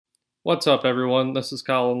What's up, everyone? This is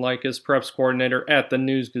Colin Likas, Preps Coordinator at the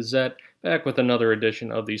News Gazette, back with another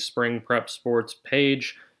edition of the Spring Prep Sports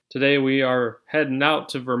page. Today we are heading out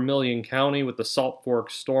to Vermilion County with the Salt Fork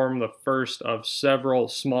Storm, the first of several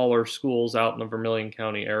smaller schools out in the Vermilion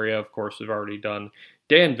County area. Of course, we've already done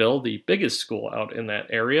Danville, the biggest school out in that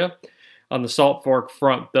area. On the Salt Fork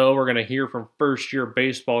front, though, we're going to hear from first-year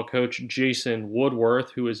baseball coach Jason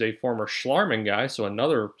Woodworth, who is a former Schlarman guy, so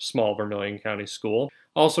another small Vermilion County school.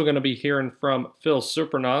 Also going to be hearing from Phil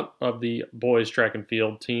Supernaut of the boys track and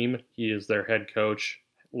field team. He is their head coach,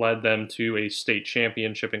 led them to a state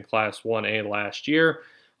championship in Class 1A last year.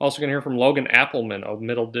 Also going to hear from Logan Appleman, a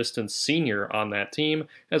middle distance senior on that team,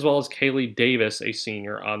 as well as Kaylee Davis, a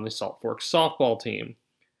senior on the Salt Fork softball team.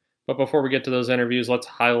 But before we get to those interviews, let's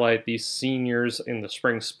highlight the seniors in the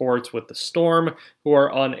spring sports with the Storm who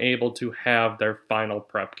are unable to have their final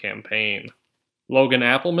prep campaign. Logan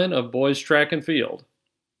Appleman of boys track and field,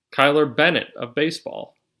 Kyler Bennett of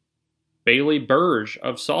baseball, Bailey Burge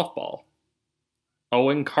of softball,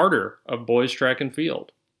 Owen Carter of boys track and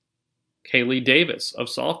field, Kaylee Davis of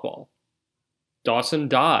softball, Dawson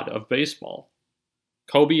Dodd of baseball,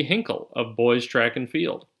 Kobe Hinkle of boys track and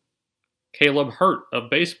field, Caleb Hurt of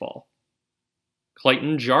baseball,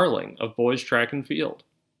 Clayton Jarling of boys track and field,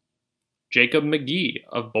 Jacob McGee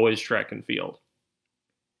of boys track and field,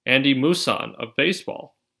 Andy Musan of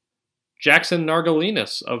baseball, Jackson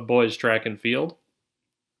Nargalinas of boys track and field,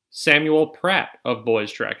 Samuel Pratt of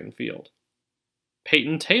boys track and field,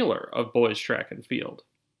 Peyton Taylor of boys track and field,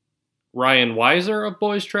 Ryan Weiser of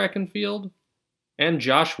boys track and field, and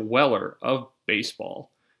Josh Weller of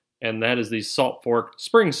baseball. And that is the Salt Fork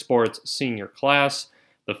Spring Sports senior class.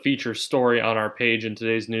 The feature story on our page in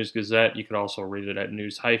today's News Gazette, you can also read it at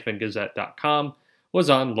news-gazette.com, was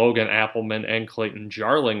on Logan Appleman and Clayton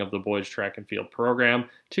Jarling of the boys track and field program,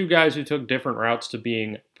 two guys who took different routes to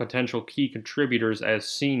being potential key contributors as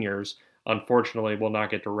seniors. Unfortunately, we'll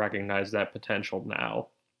not get to recognize that potential now.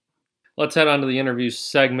 Let's head on to the interview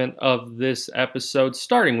segment of this episode,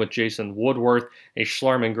 starting with Jason Woodworth, a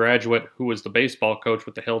Schlarman graduate who was the baseball coach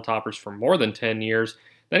with the Hilltoppers for more than 10 years.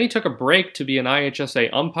 Then he took a break to be an IHSA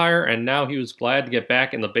umpire, and now he was glad to get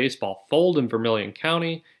back in the baseball fold in Vermilion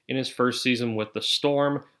County in his first season with the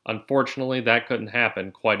Storm. Unfortunately, that couldn't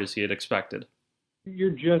happen quite as he had expected.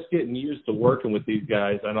 You're just getting used to working with these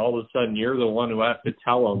guys, and all of a sudden you're the one who has to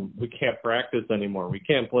tell them, we can't practice anymore, we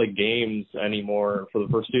can't play games anymore for the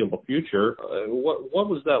foreseeable future. What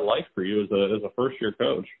was that like for you as a first-year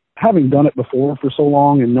coach? Having done it before for so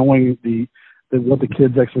long and knowing what the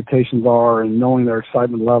kids' expectations are and knowing their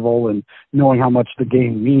excitement level and knowing how much the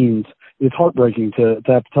game means, it's heartbreaking to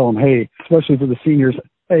have to tell them, hey, especially for the seniors,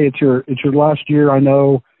 hey, it's your last year, I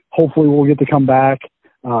know, hopefully we'll get to come back.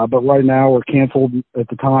 But right now we're canceled. At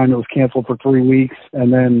the time it was canceled for 3 weeks,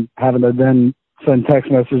 and then having to then send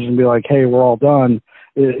text messages and be like, hey, we're all done.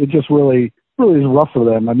 It just really is rough for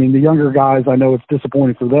them. I mean, the younger guys, I know it's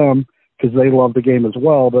disappointing for them because they love the game as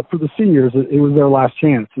well, but for the seniors, it was their last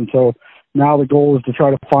chance. And so now the goal is to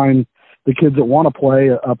try to find the kids that want to play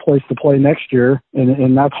a place to play next year.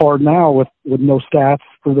 And that's hard now with no stats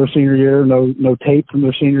for their senior year, no tape from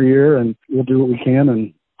their senior year, and we'll do what we can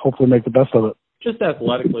and hopefully make the best of it. Just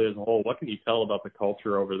athletically as a whole, what can you tell about the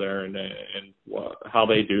culture over there and how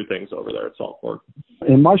they do things over there at Salt Fork?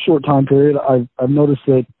 In my short time period, I've noticed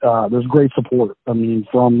that there's great support. I mean,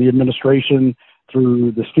 from the administration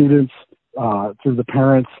through the students, through the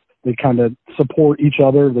parents, they kind of support each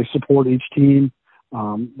other. They support each team.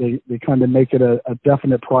 They kind of make it a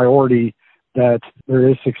definite priority that there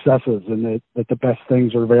is successes and that the best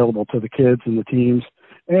things are available to the kids and the teams.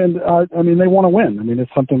 And, I mean, they want to win. I mean,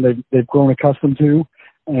 it's something they've grown accustomed to,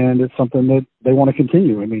 and it's something that they want to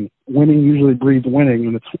continue. I mean, winning usually breeds winning,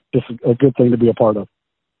 and it's just a good thing to be a part of.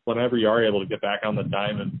 Whenever you are able to get back on the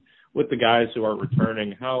diamond with the guys who are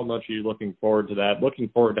returning, how much are you looking forward to that? Looking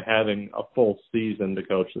forward to having a full season to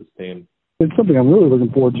coach this team? It's something I'm really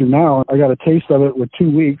looking forward to now. I got a taste of it with 2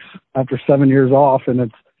 weeks after 7 years off, and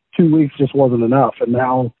it's 2 weeks just wasn't enough. And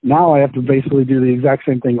now I have to basically do the exact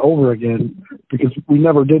same thing over again because we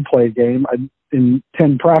never did play a game. In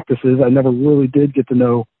 10 practices, I never really did get to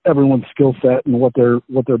know everyone's skill set and what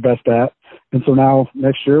they're best at. And so now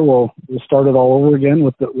next year we'll start it all over again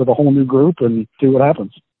with a whole new group and see what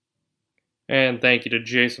happens. And thank you to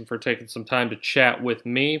Jason for taking some time to chat with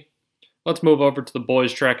me. Let's move over to the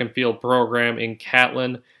boys track and field program in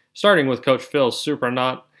Catlin, starting with Coach Phil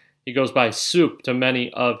Supernaut. He goes by Soup to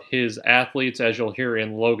many of his athletes, as you'll hear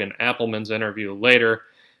in Logan Appleman's interview later.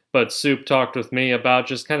 But Soup talked with me about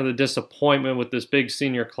just kind of the disappointment with this big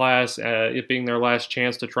senior class, it being their last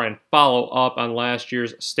chance to try and follow up on last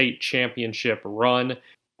year's state championship run.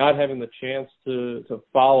 not having the chance to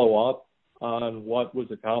follow up on what was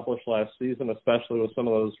accomplished last season, especially with some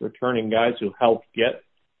of those returning guys who helped get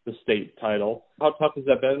the state title. How tough has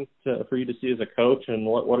that been for you to see as a coach, and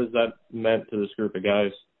what has that meant to this group of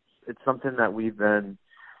guys? It's something that we've been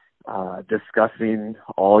discussing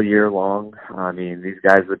all year long. I mean, these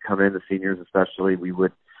guys would come in, the seniors especially, we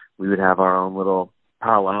would have our own little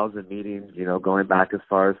powwows and meetings, you know, going back as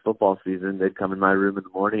far as football season. They'd come in my room in the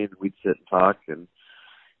morning and we'd sit and talk and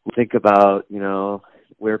think about, you know,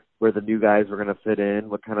 where the new guys were going to fit in,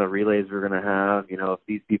 what kind of relays we're going to have, you know, if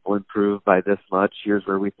these people improve by this much, here's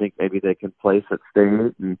where we think maybe they can place at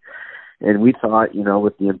state. And we thought, you know,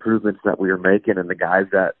 with the improvements that we were making and the guys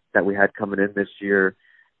that we had coming in this year,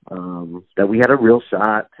 that we had a real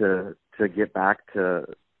shot to get back to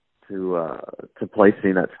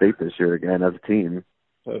placing at state this year again as a team.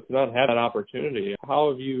 So if you not had an opportunity,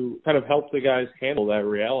 how have you kind of helped the guys handle that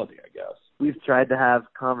reality, I guess? We've tried to have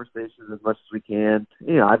conversations as much as we can.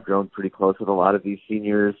 You know, I've grown pretty close with a lot of these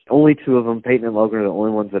seniors. Only two of them, Peyton and Logan, are the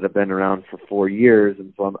only ones that have been around for 4 years,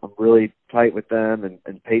 and so I'm really tight with them.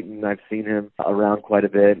 And Peyton, I've seen him around quite a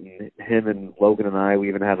bit, and him and Logan and I, we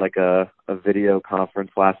even had like a video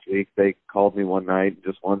conference last week. They called me one night and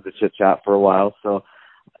just wanted to chit-chat for a while. So,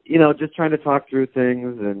 you know, just trying to talk through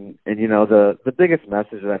things, and you know, the biggest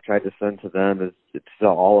message that I've tried to send to them is to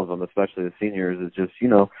all of them, especially the seniors, is just, you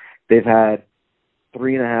know, they've had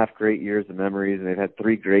 3.5 great years of memories, and they've had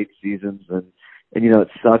 3 great seasons, and you know, it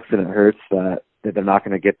sucks and it hurts that they're not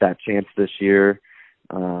going to get that chance this year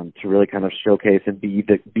to really kind of showcase and be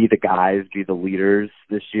the guys, be the leaders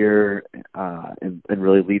this year, and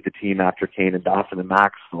really lead the team after Kane and Dawson and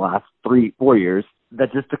Max the last 3-4 years.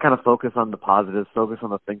 That just to kind of focus on the positives, focus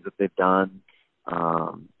on the things that they've done,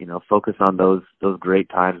 you know, focus on those great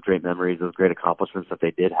times, great memories, those great accomplishments that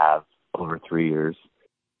they did have over 3 years.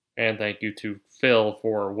 And thank you to Phil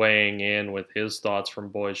for weighing in with his thoughts from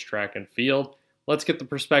boys track and field. Let's get the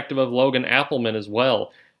perspective of Logan Appleman as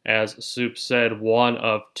well. As Soup said, one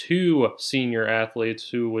of 2 senior athletes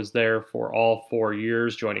who was there for all 4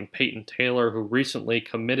 years, joining Peyton Taylor, who recently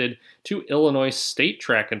committed to Illinois State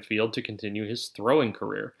track and field to continue his throwing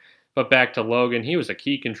career. But back to Logan, he was a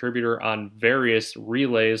key contributor on various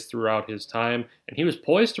relays throughout his time, and he was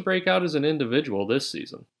poised to break out as an individual this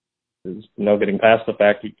season. You know, getting past the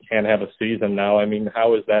fact you can't have a season now, I mean,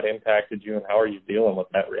 how has that impacted you, and how are you dealing with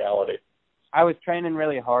that reality? I was training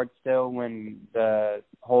really hard still when the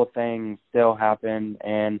whole thing still happened,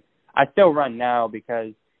 and I still run now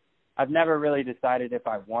because I've never really decided if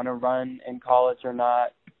I want to run in college or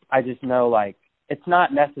not. I just know, like, it's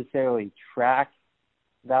not necessarily track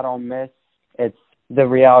that I'll miss. It's the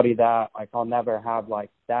reality that, like, I'll never have, like,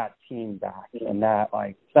 that team back, and that,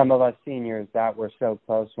 like, some of us seniors that were so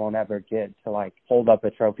close will never get to, like, hold up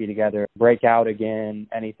a trophy together, break out again,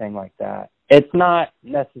 anything like that. It's not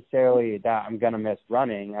necessarily that I'm going to miss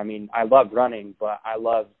running. I mean, I love running, but I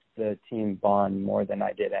love the team bond more than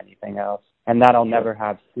I did anything else. And that I'll never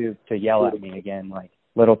have Soup to yell at me again, like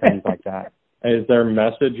little things like that. Is there a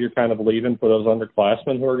message you're kind of leaving for those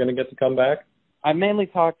underclassmen who are going to get to come back? I mainly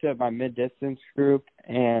talked to my mid-distance group,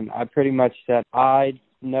 and I pretty much said, I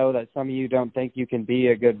know that some of you don't think you can be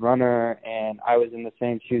a good runner, and I was in the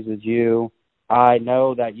same shoes as you. I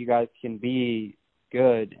know that you guys can be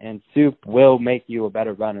good, and Soup will make you a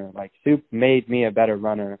better runner. Like, Soup made me a better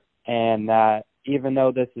runner, and that even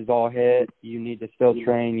though this is all hit, you need to still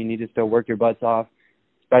train, you need to still work your butts off,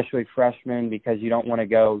 especially freshmen, because you don't want to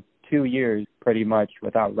go 2 years pretty much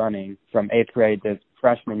without running from 8th grade to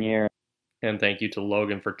freshman year. And thank you to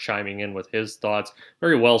Logan for chiming in with his thoughts.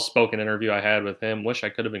 Very well-spoken interview I had with him. Wish I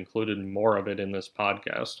could have included more of it in this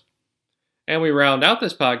podcast. And we round out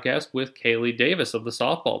this podcast with Kaylee Davis of the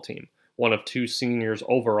softball team, one of 2 seniors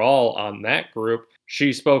overall on that group.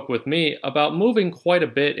 She spoke with me about moving quite a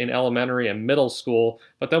bit in elementary and middle school,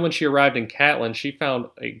 but then when she arrived in Catlin, she found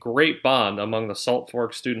a great bond among the Salt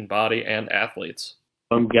Fork student body and athletes.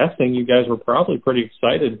 I'm guessing you guys were probably pretty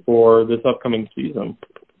excited for this upcoming season.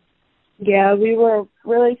 Yeah, we were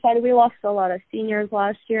really excited. We lost a lot of seniors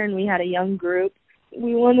last year, and we had a young group.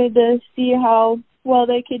 We wanted to see how well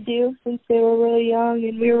they could do since they were really young,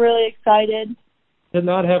 and we were really excited. To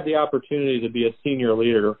not have the opportunity to be a senior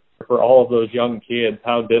leader for all of those young kids,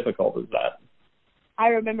 how difficult is that? I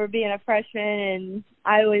remember being a freshman, and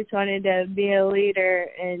I always wanted to be a leader,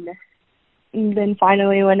 and then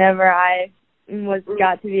finally whenever I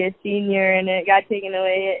got to be a senior and it got taken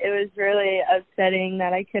away, it was really upsetting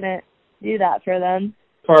that I couldn't do that for them.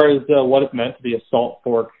 As far as what it meant to be a Salt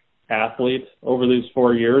Fork athlete over these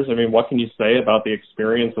 4 years, I mean, what can you say about the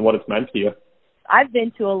experience and what it's meant to you? I've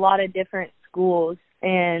been to a lot of different schools,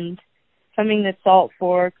 and coming to Salt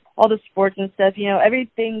Fork, all the sports and stuff, you know,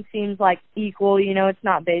 everything seems like equal, you know, it's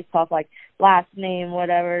not based off like last name,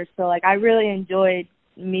 whatever. So like I really enjoyed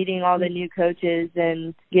meeting all the new coaches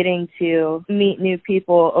and getting to meet new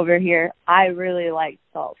people over here. I really liked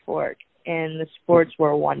Salt Fork, and the sports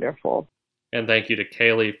were wonderful. And thank you to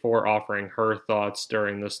Kaylee for offering her thoughts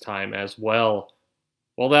during this time as well.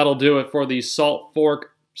 Well, that'll do it for the Salt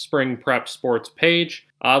Fork Spring Prep Sports page.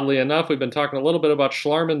 Oddly enough, we've been talking a little bit about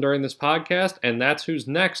Schlarman during this podcast, and that's who's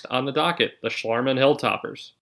next on the docket, the Schlarman Hilltoppers.